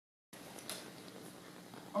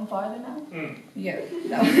I'm farther now? Yeah.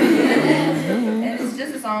 And it's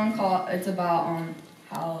just a song it's about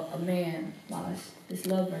how a man lost his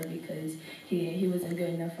lover because he wasn't good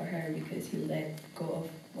enough for her because he let go of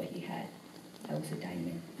what he had. That was a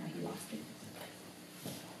diamond. Now he lost it.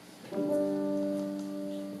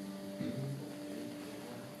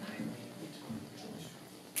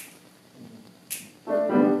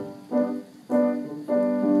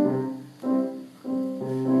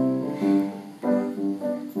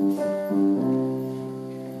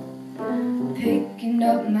 Picking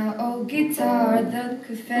up my old guitar, the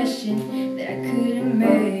confession that I couldn't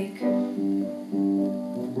make.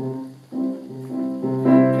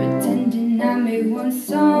 Pretending I made one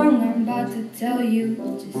song, I'm about to tell you,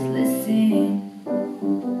 just listen.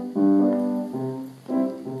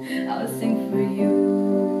 I'll sing for you,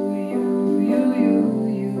 you, you, you,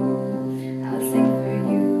 you. I'll sing for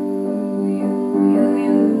you, you, you,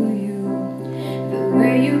 you, you. The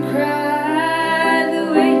way you cry, the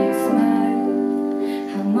way you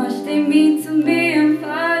smile, how much they mean to me. I'm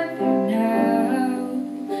farther now.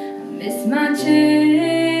 I miss my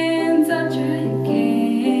chance, I'll try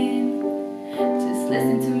again. Just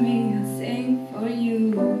listen to me, I'll sing for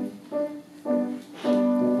you.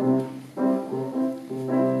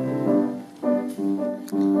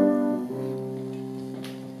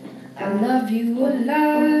 I love you a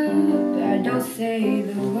lot, but I don't say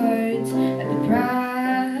the words. And the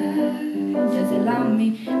pride does allow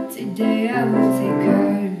me. Today I will take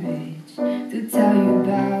courage to tell you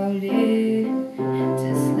about it.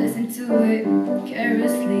 Just listen to it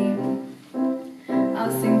carelessly.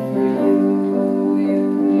 I'll sing for you, you,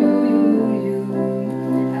 you, you, you.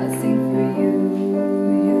 I'll sing for you,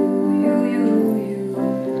 you, you, you, you.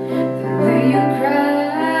 The way you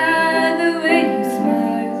cry, the way you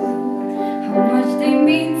smile, how much they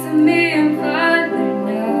mean to me. I'm farther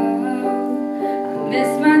now. I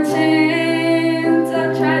miss my chance,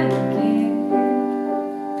 I'll try again.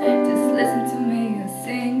 Just listen to me, I'll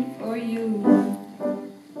sing for you.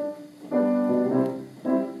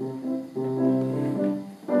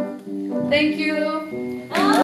 Thank you.